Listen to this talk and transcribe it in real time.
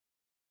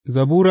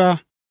Zabura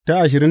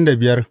ta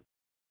 25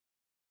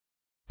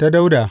 ta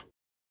Dawuda.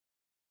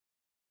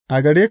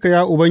 A gare ka,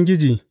 ya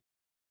Ubangiji,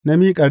 na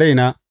miƙa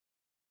raina;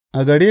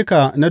 a gare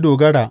ka na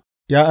dogara,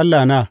 ya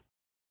Allahna.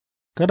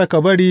 Kada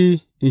ka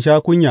bari in sha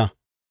kunya,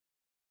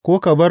 ko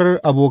ka bar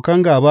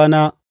abokan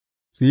gābana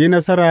su yi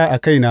nasara a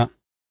kaina.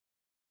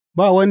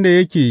 Ba wanda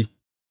yake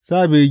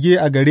sa bege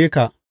a gare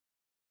ka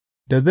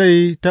da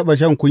zai taɓa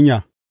shan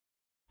kunya,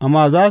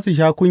 amma za su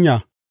sha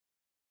kunya,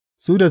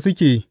 su da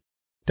suke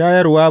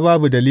tayarwa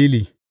babu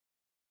dalili.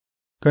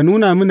 Ka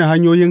nuna mini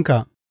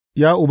hanyoyinka,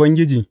 ya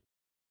Ubangiji,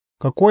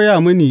 ka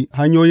koya mini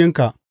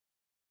hanyoyinka;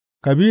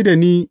 ka bi da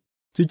ni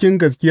cikin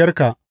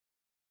gaskiyarka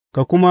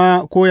ka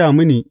kuma koya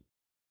mini,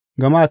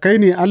 gama kai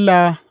ne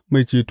Allah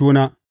mai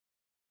cetona,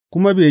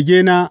 kuma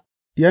begena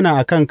yana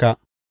a kanka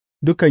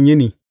dukan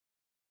yini.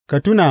 Ka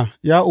tuna,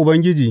 ya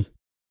Ubangiji,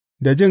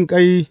 da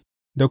jinƙai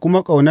da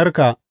kuma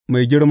ƙaunarka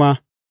mai girma,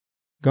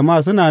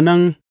 gama suna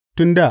nan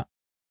tun dā.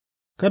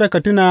 Kada ka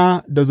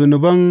tuna da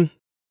zunuban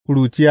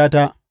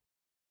ƙuruciyata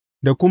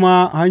da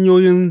kuma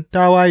hanyoyin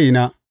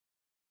tawayena;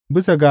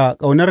 bisa ga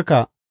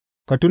ƙaunarka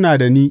ka tuna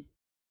da ni,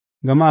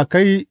 gama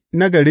kai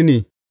nagari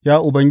ne,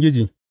 ya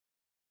Ubangiji,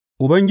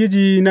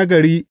 Ubangiji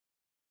nagari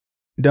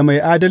da mai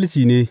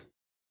adalci ne,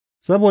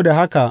 saboda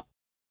haka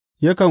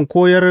yakan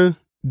koyar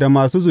da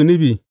masu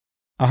zunubi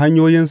a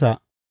hanyoyinsa,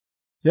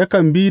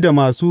 yakan bi da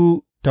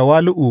masu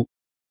tawali'u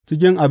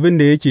cikin abin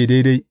da yake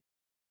daidai,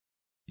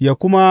 ya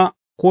kuma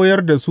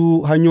koyar da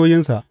su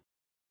hanyoyinsa.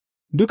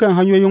 Dukan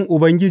hanyoyin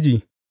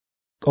Ubangiji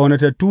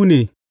ƙaunatattu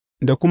ne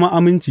da kuma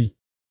aminci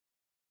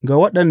ga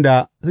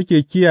waɗanda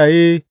suke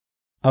kiyaye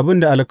abin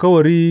da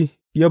alkawari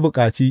ya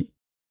bukaci.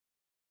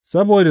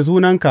 Saboda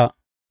sunanka,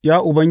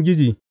 ya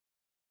Ubangiji,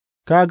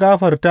 ka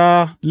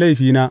gafarta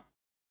laifina,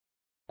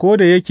 ko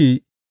da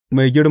yake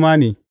mai girma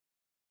ne.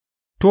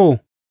 To,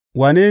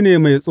 wane ne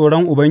mai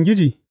tsoron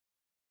Ubangiji?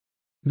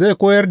 Zai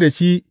koyar da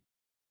shi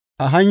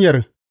a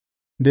hanyar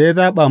da ya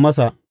zaɓa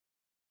masa;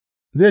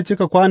 zai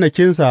cika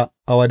kwanakinsa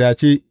a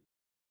wadace,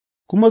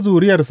 kuma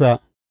zuriyarsa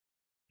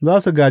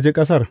za su gāji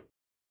ƙasar.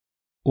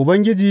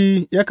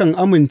 Ubangiji yakan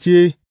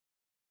amince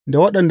da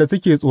waɗanda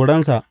suke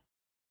tsoronsa,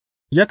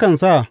 yakan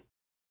sa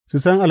su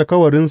san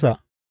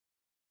alkawarinsa.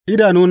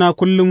 Idanuna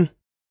kullum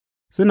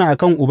suna a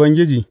kan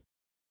Ubangiji,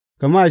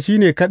 gama shi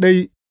ne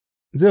kaɗai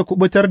zai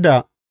kuɓutar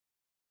da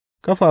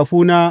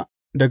ƙafafuna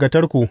daga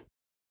tarko.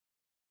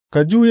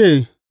 Ka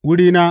juye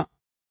wurina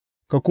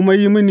ka kuma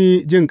yi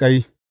mini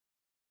jinƙai,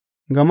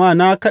 gama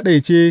na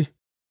kaɗaice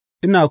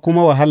ina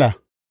kuma wahala;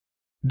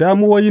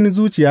 damuwoyin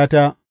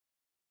zuciyata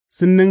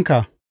sun ninka.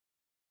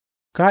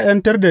 Ka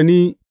 ’yantar da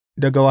ni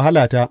daga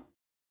wahalata,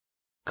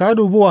 ka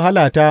dubi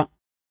wahalata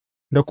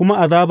da kuma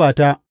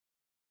azabata,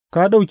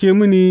 ka ɗauke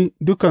mini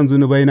dukan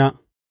zunubaina.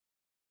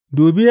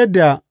 Dubi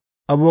yadda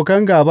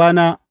abokan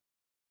gābana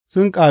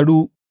sun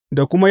ƙaru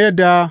da kuma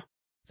yadda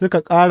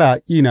suka ƙara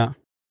ƙina.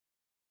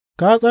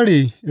 Ka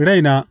tsare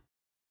raina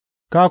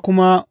ka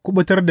kuma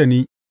kuɓutar da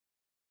ni;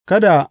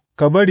 kada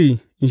ka bari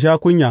in sha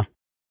kunya,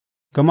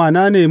 gama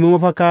na nemi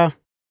mafaka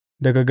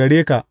daga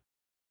gare ka.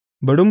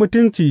 Bari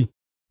mutunci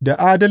da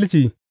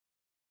adalci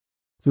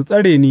su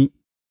tsare ni,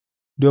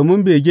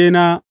 domin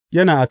begena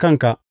yana a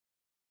kanka.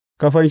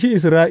 Ka fanshi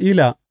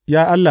Isra'ila,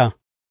 ya Allah,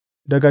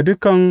 daga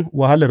dukan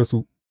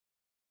wahalarsu.